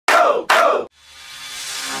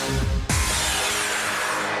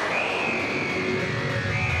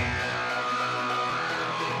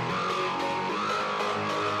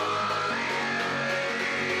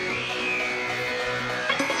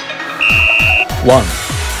1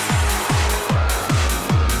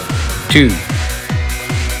 2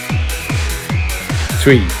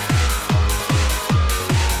 3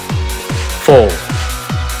 4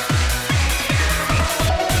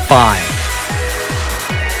 5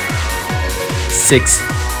 6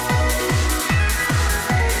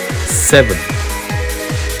 7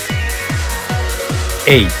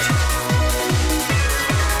 8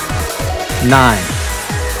 9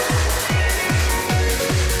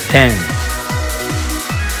 10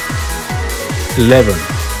 11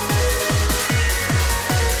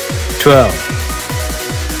 12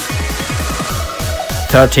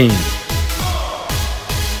 13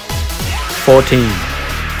 14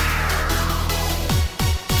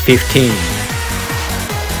 15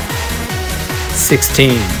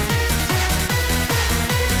 16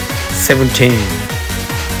 17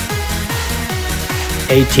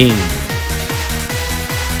 18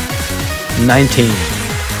 19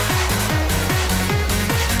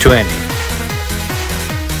 20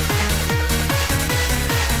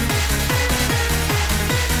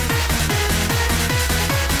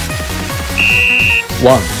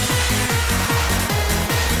 1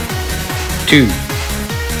 2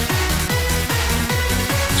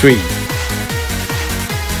 3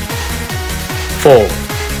 4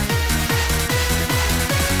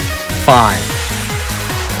 5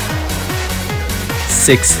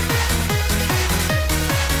 6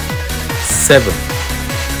 7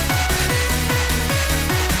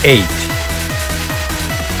 8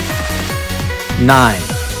 9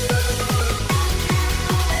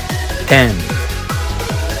 10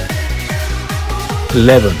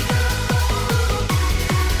 11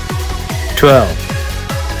 12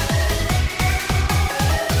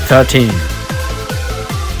 13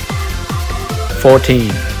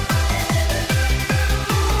 14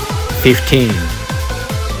 15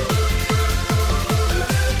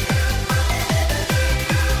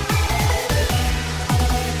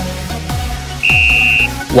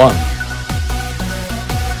 1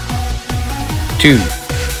 2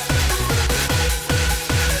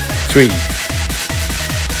 3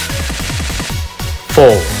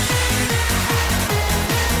 4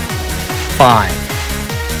 5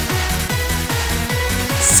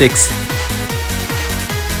 6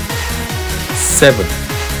 7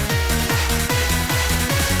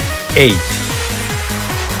 8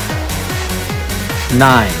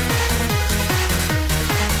 9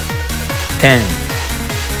 10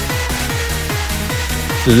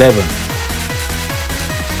 11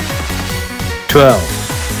 12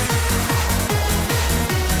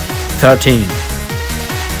 13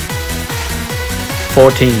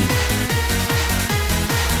 14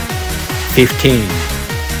 15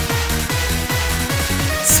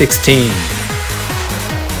 16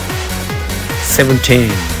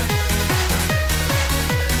 17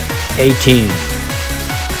 18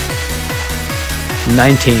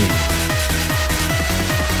 19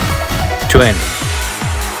 20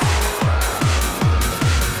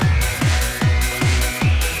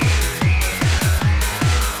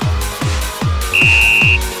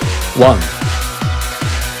 1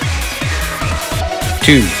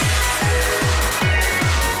 2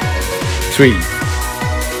 3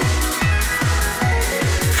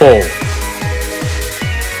 4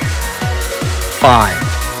 5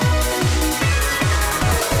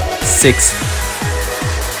 6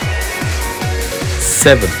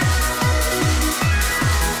 7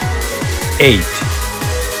 8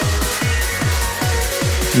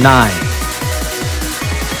 9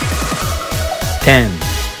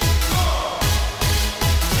 10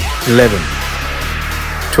 11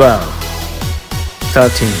 12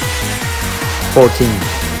 13 14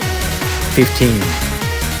 15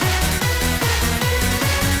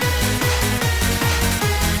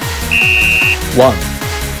 1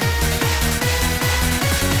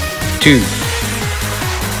 2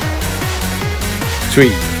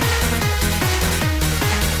 3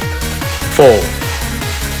 4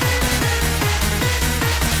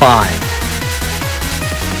 5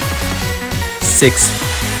 6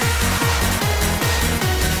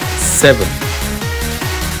 7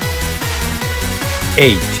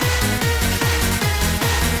 8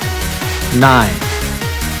 9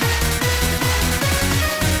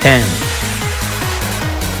 10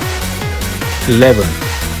 11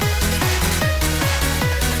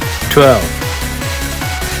 12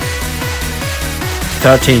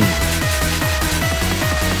 13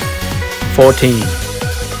 14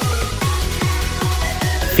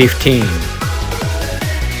 15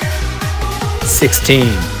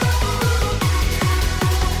 16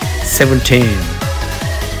 17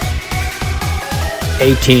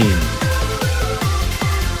 18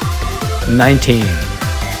 19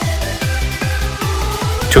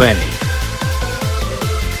 20,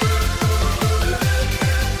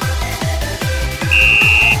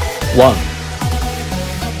 1,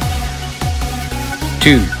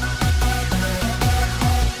 2,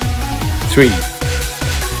 3,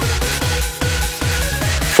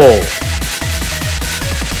 4,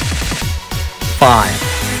 5,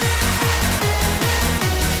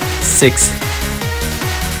 6,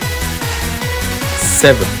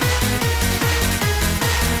 7,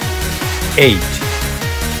 8,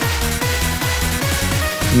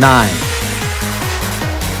 9,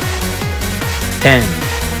 10,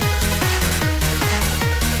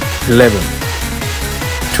 11,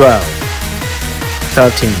 12,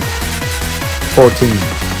 13, 14,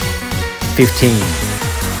 15.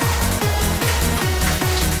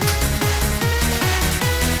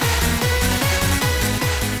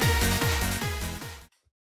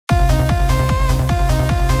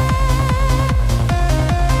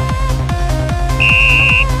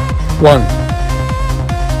 1,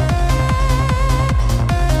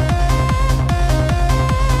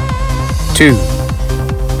 2,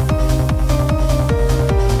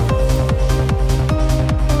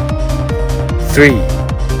 3,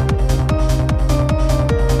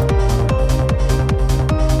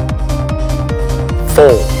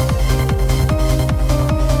 4,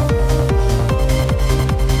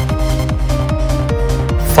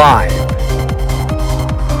 5,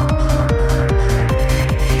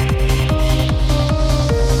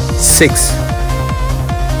 6,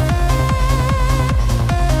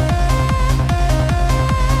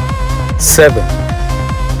 7,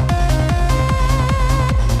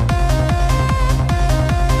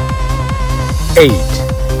 8,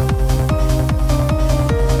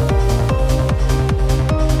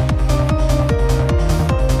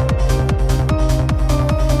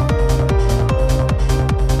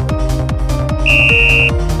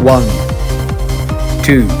 1,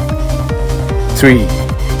 2, 3,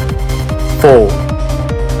 4,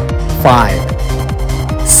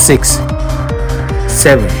 5, 6,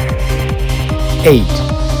 7, 8,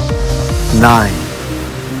 9,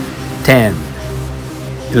 10,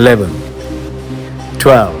 11,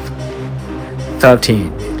 12,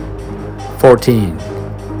 13, 14,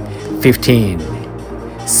 15,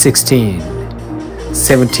 16,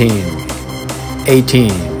 17,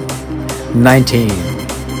 18, 19,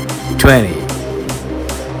 20.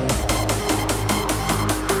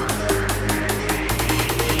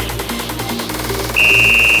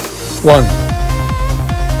 1,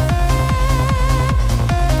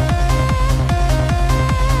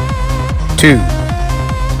 2,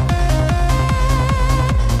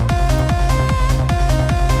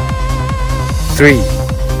 3,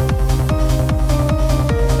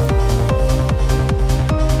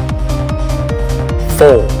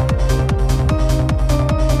 4,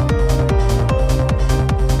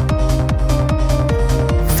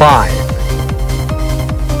 5,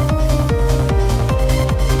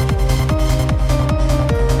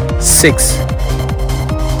 6,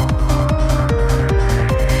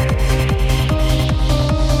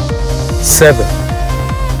 7,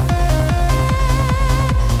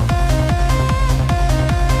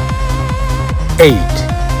 8,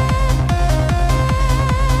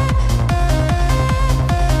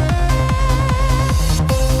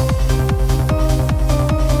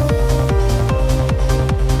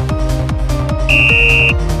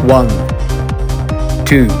 1,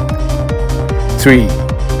 2, 3,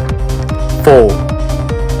 4,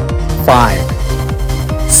 5,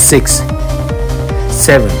 6,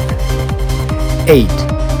 7, 8,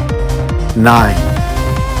 9,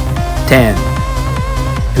 10,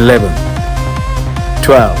 11,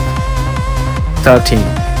 12, 13,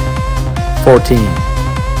 14,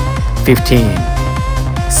 15,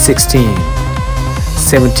 16,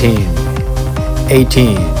 17,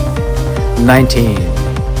 18, 19,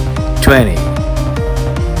 20.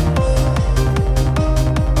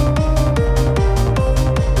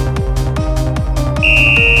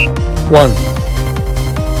 1,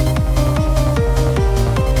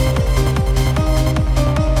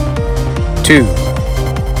 2,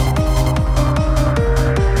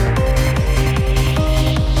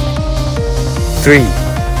 3,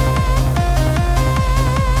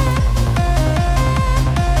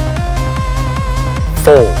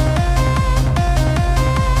 4,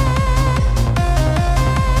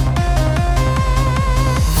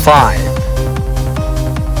 5,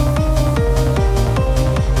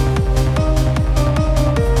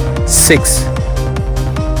 6,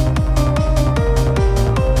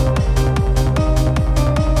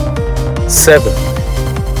 7,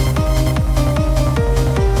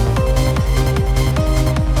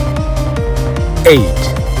 8,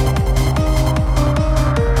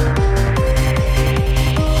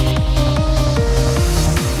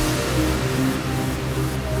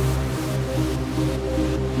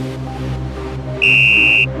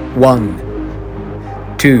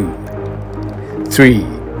 1, 2, 3,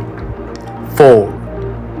 4,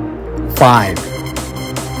 5,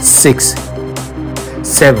 6,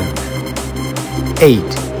 7, 8,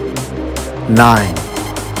 9,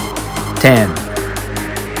 10,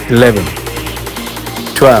 11,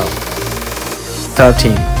 12,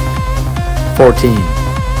 13, 14,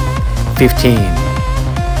 15,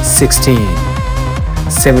 16,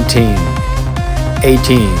 17,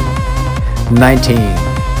 18,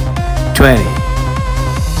 19, 20.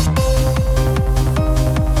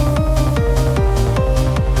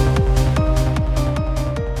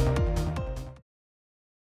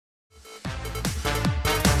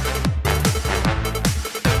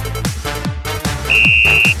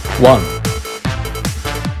 One,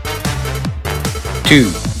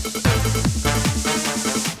 2,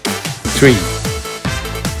 3,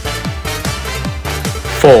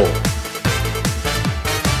 4,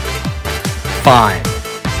 5,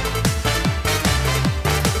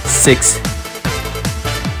 6,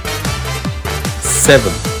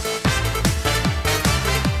 7,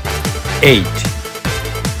 8,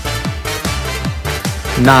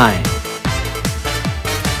 9,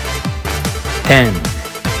 10,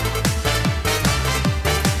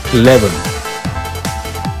 11,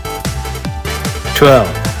 12,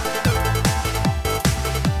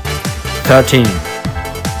 13,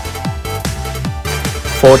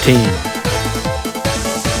 14,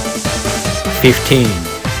 15,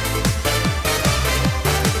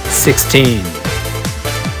 16,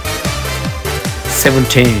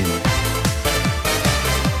 17,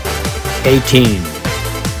 18,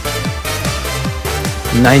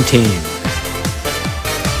 19,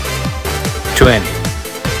 20.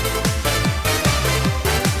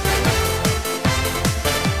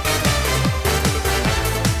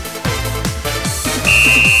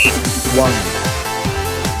 One,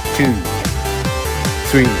 2,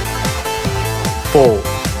 3, 4,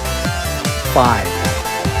 5,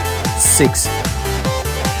 6,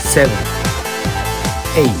 7,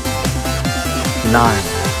 8, 9,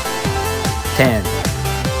 10.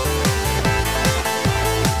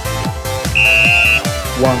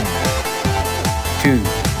 1, 2,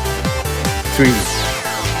 3,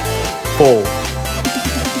 4,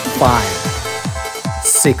 5,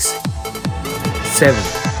 6, 7,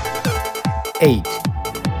 8,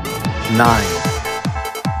 9,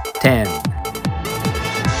 10.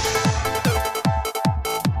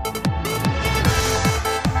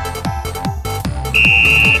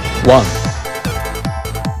 1,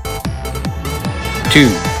 2,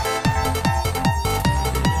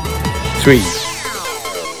 3,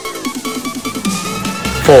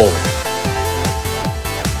 4,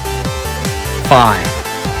 5,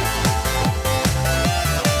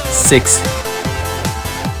 6,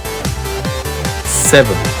 7,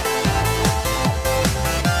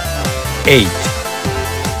 8,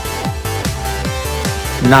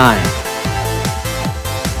 9,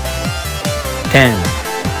 10,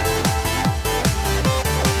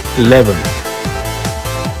 11,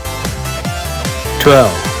 12,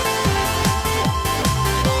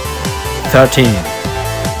 13,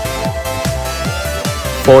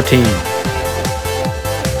 14,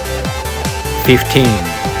 15,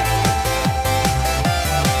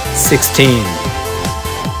 16,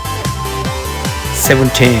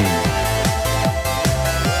 17,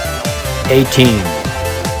 18,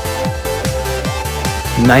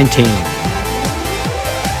 19,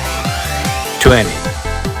 20.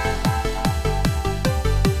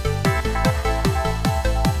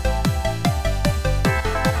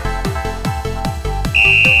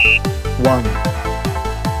 1,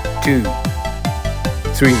 2,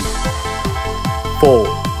 3, 4,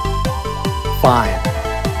 5,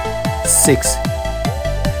 6,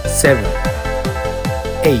 7,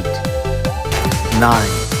 8, 9,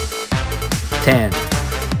 10.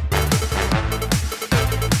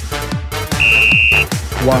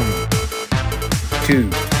 1,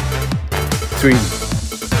 2, 3,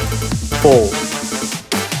 4,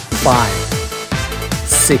 5,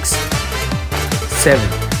 6, 7,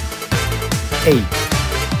 8,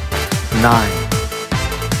 9,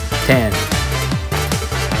 10.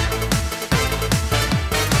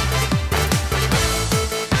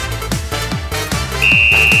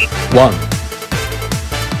 1,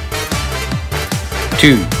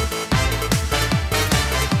 2,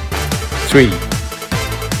 3,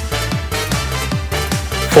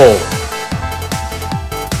 4,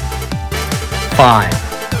 5,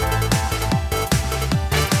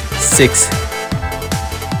 6,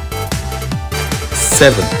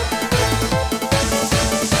 7,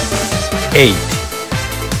 8,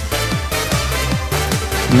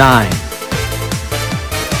 9,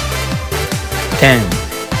 10,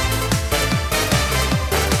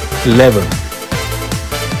 11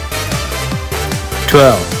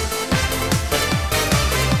 12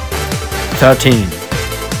 13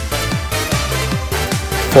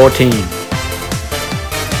 14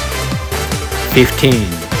 15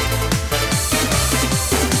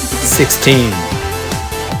 16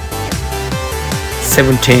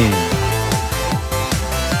 17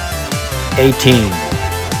 18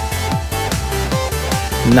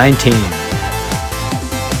 19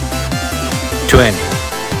 20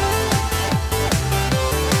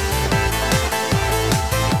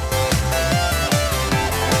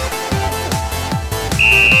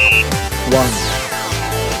 1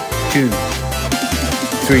 2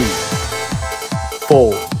 3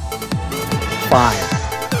 4 5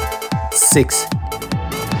 6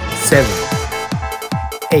 7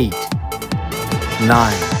 8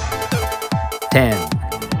 9 10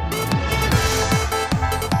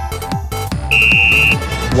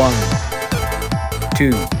 1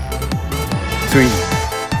 2 3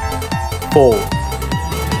 4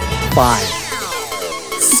 5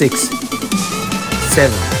 6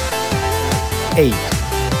 7 8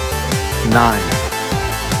 9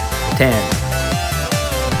 10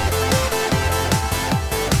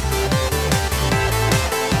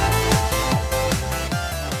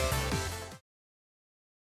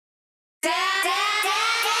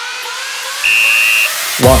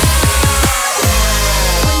 1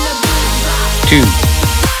 2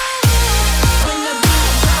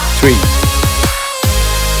 3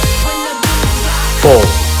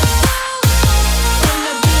 4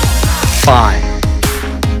 5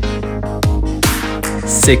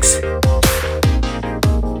 6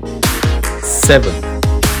 7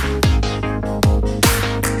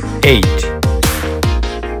 8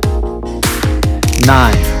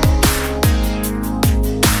 9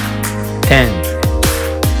 10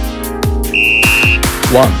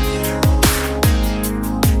 1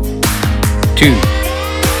 2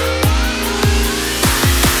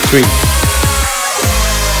 3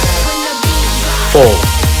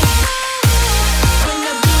 4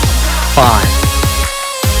 5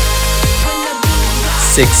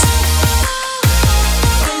 6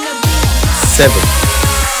 7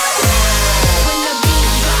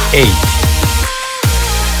 8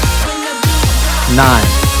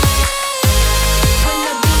 9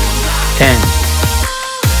 10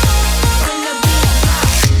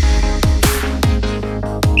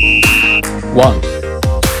 1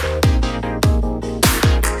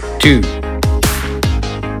 2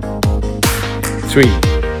 3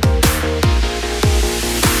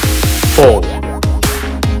 4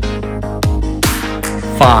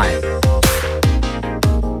 5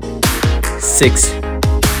 6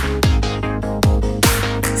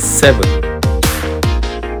 7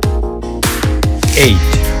 8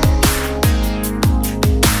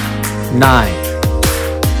 9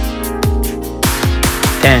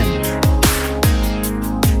 10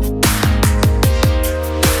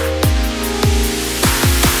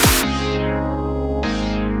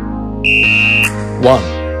 1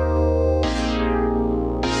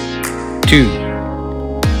 2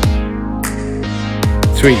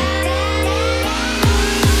 3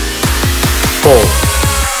 4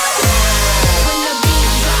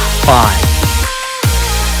 5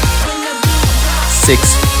 6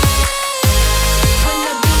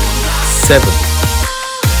 7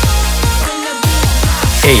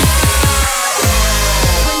 8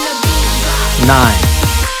 9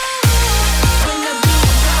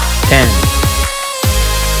 10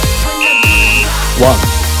 1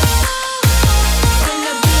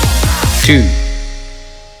 2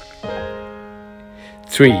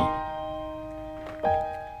 3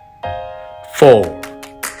 4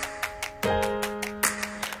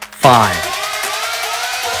 5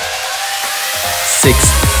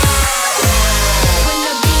 6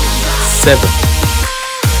 7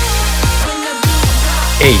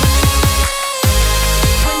 8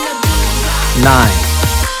 9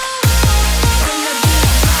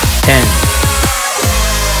 10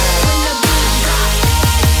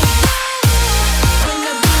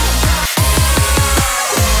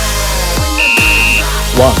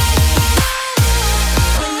 1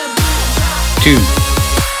 2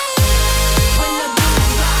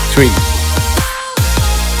 3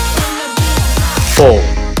 4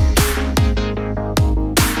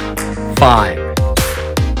 5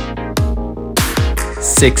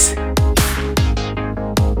 6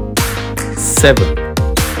 7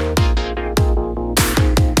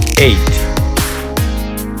 8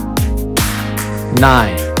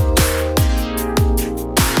 9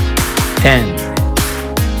 10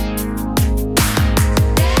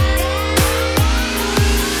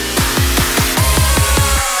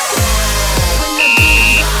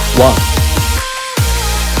 1 1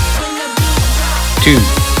 2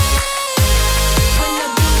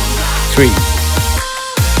 3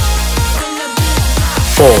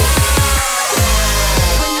 4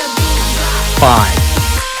 5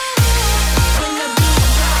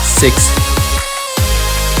 6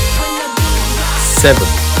 7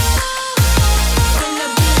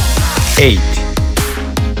 8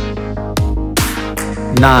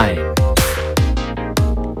 9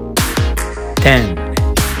 10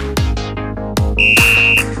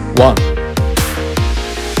 1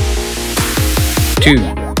 2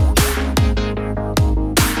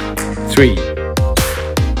 3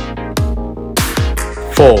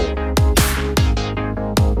 4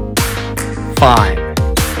 5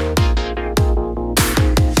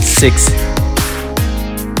 6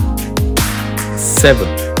 7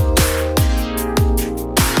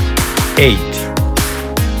 8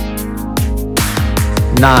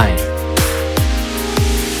 9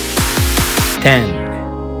 10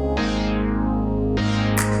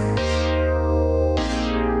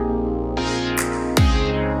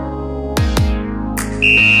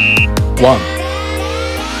 1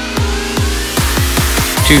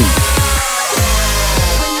 2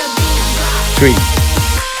 3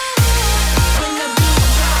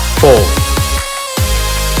 4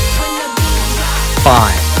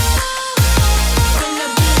 5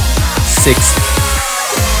 6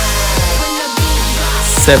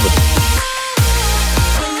 7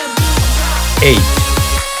 8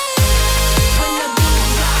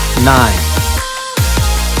 9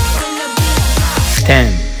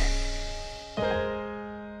 10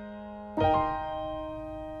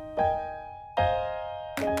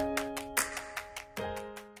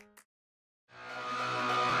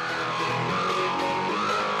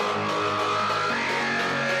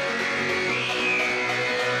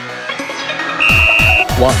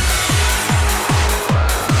 1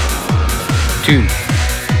 2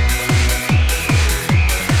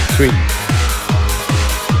 3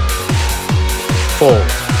 4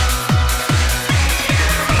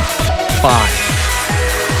 5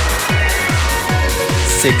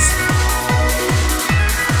 6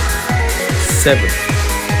 7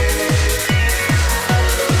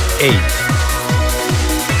 8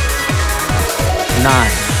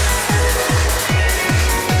 9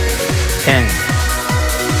 10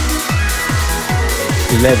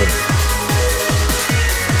 11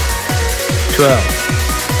 12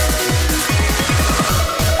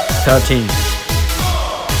 13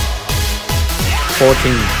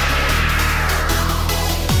 14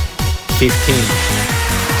 15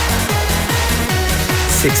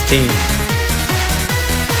 16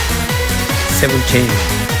 17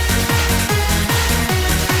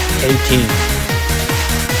 18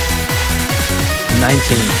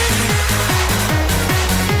 19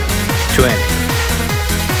 20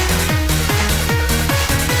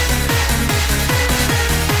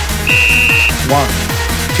 1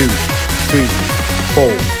 2 3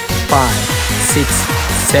 4 5 6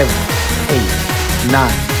 7 8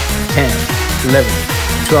 9 10 11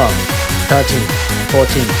 12 13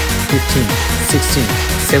 14 15 16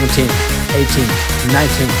 17 18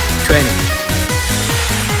 19 20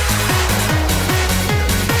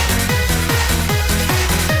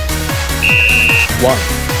 1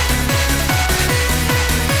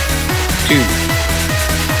 2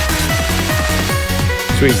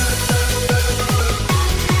 3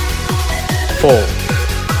 4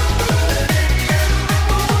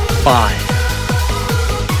 5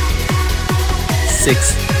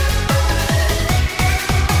 6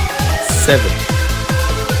 7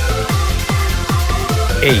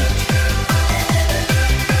 8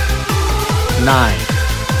 9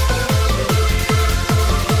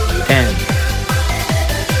 10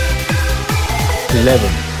 11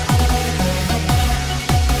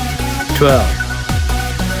 12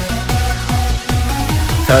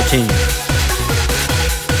 13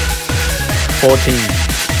 14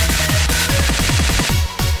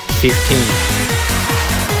 15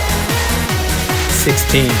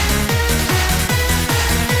 16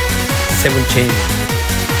 17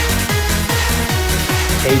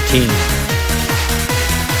 18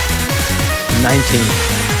 19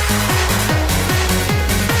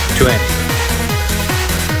 20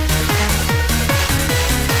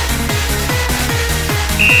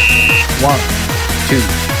 1 2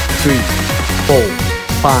 3 4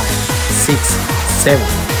 5 6 7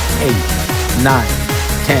 8 9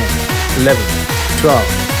 10 11 12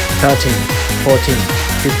 13 14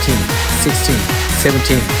 15 16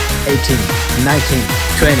 17 18 19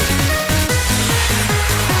 20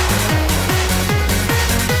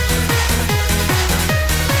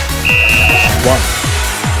 1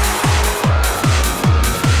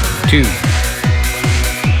 2 2,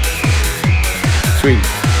 3,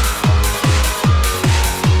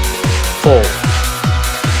 4,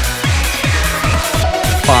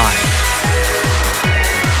 5,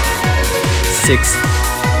 6,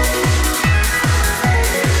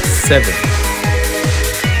 7,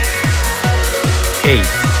 8,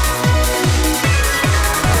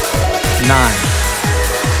 9,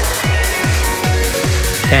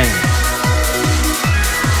 10,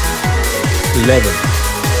 11,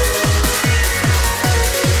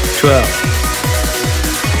 12,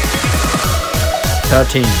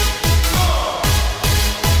 13,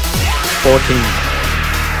 14,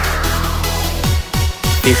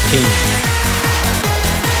 15,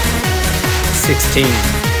 16,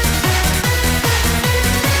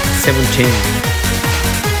 17,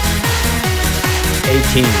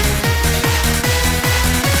 18,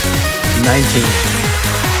 19,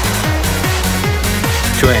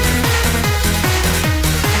 20.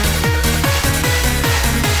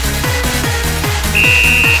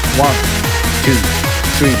 1, 2,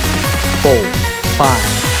 3, 4, 5,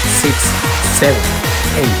 6, 7,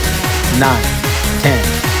 8, 9, 10,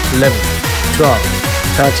 11, 12,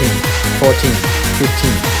 13, 14,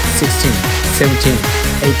 15, 16, 17,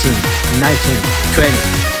 18, 19,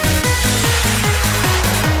 20.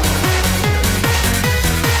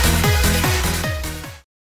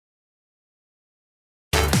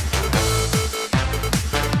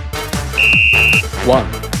 1,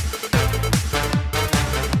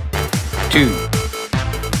 2,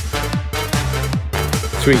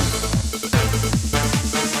 3,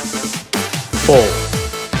 4,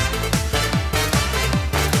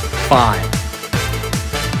 5,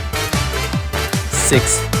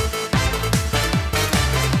 6,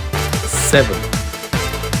 7,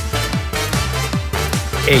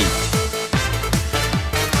 8,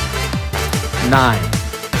 9,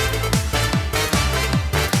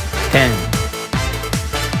 10.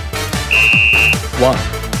 1,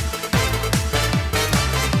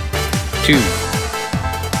 2,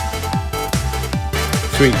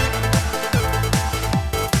 3,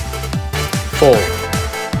 4,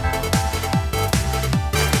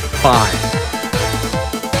 5,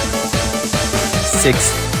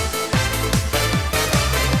 6,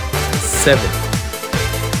 7,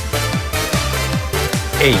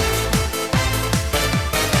 8,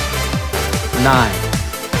 9,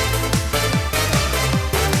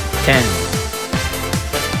 10.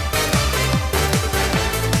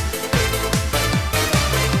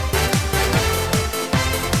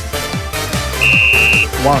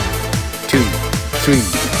 1, 2, 3,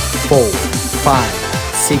 4, 5,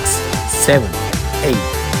 6, 7, 8,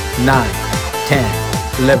 9, 10,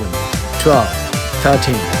 11, 12,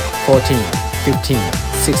 13, 14, 15,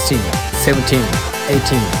 16, 17,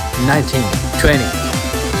 18, 19, 20.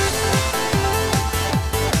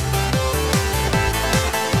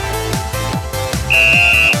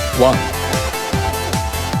 1,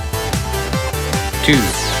 2,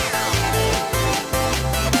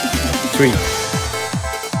 3,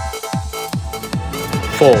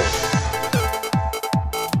 4,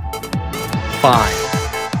 5,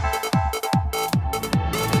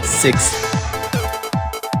 6,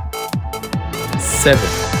 7,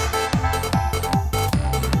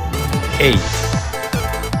 8,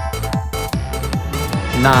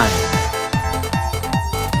 9,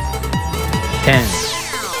 10.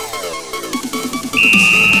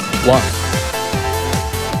 1,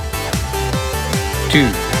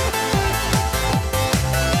 2,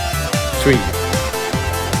 3,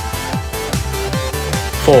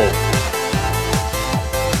 4,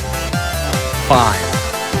 5,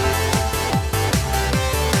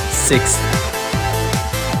 6,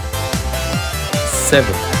 7,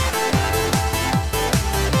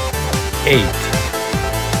 8,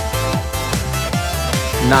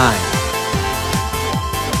 9,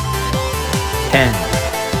 10.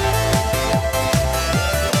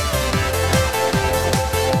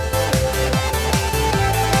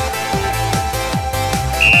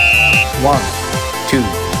 1, 2,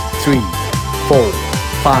 3, 4,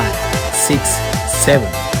 5, 6, 7,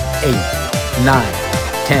 8, 9,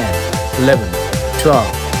 10, 11, 12,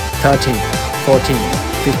 13, 14,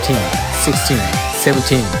 15, 16,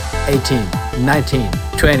 17, 18, 19,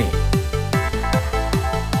 20.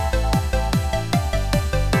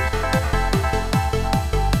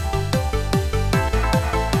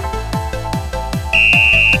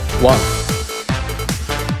 1,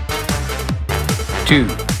 2,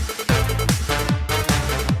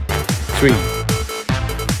 3,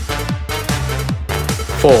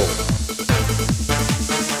 4,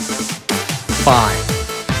 5,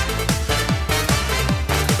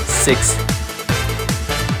 6,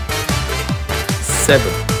 7,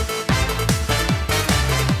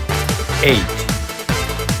 8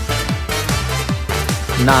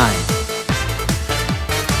 9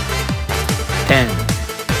 10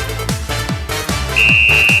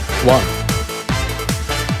 1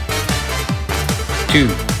 2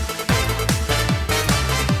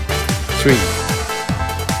 3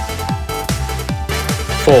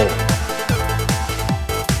 4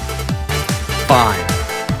 5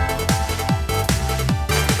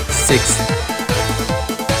 6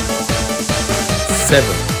 7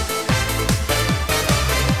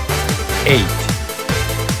 8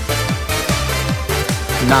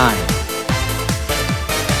 9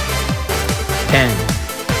 10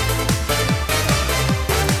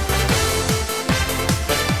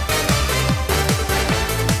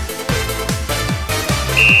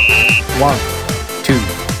 1 2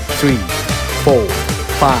 3 4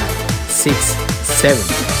 5 6 7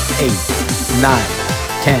 8 9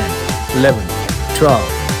 10 11 12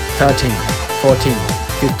 13 14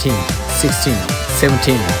 15 16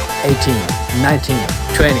 17 18 19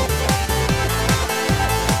 20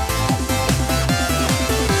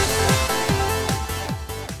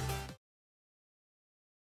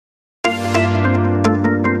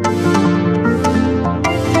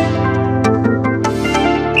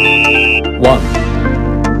 1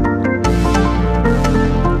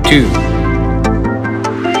 2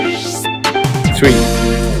 3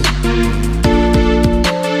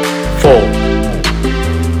 4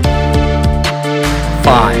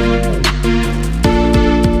 5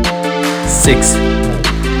 6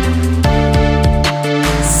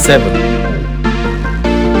 7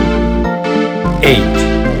 8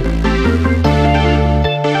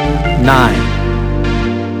 9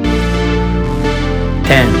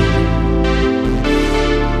 10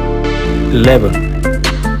 11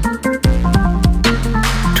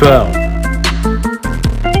 12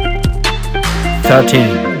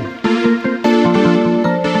 13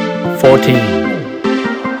 14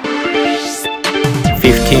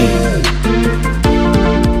 15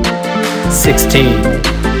 16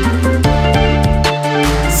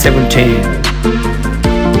 17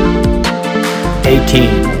 18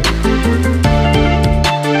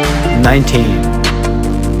 19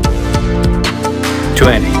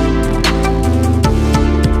 20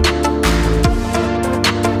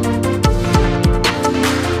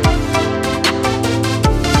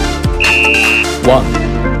 1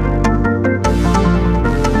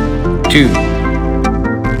 2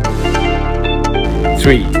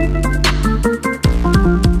 3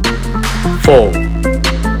 4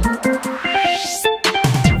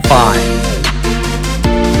 5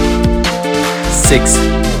 6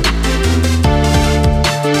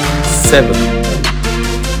 7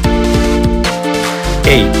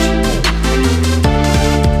 8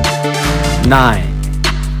 9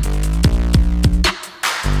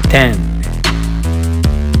 10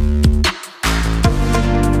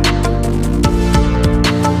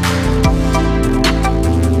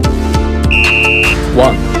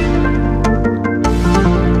 1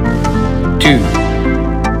 2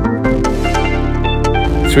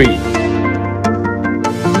 3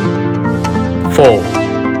 4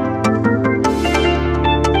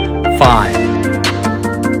 5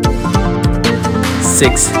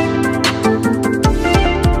 6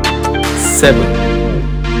 7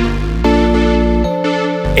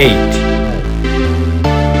 8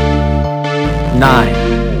 9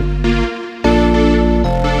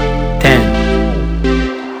 10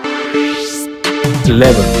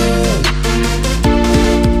 11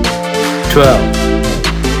 12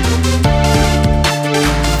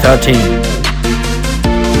 13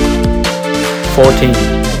 14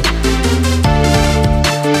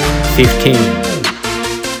 15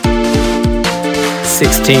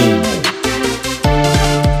 16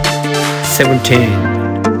 17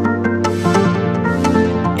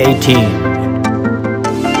 18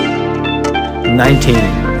 19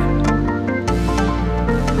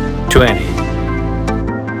 20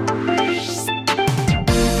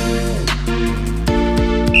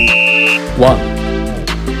 1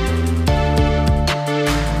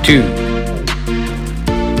 2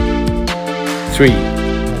 3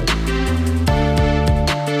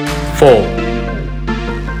 4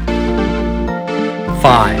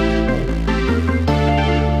 5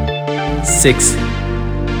 6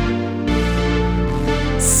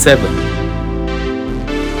 7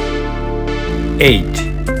 8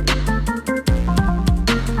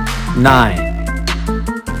 9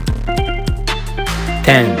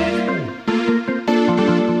 10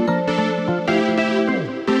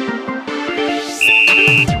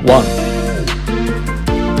 1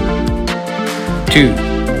 2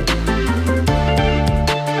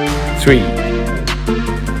 3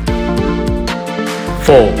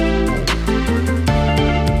 4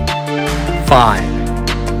 5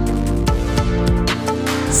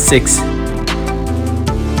 6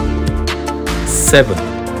 7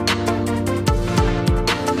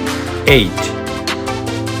 8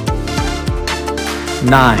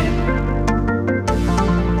 9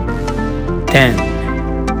 10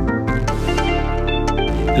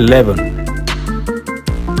 11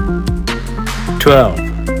 12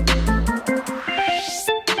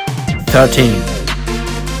 13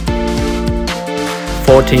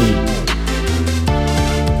 14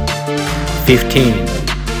 15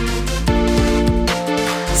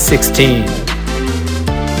 16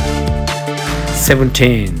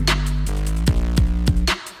 17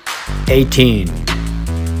 18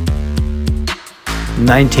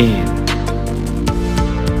 19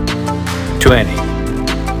 20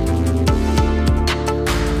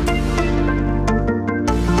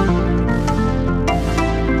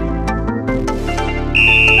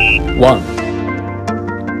 1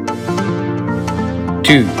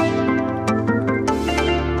 2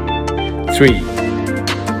 3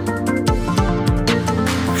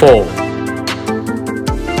 4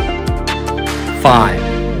 5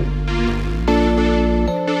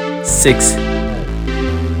 6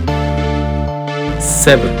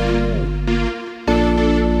 7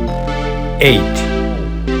 8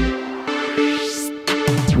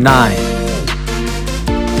 9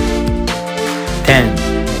 10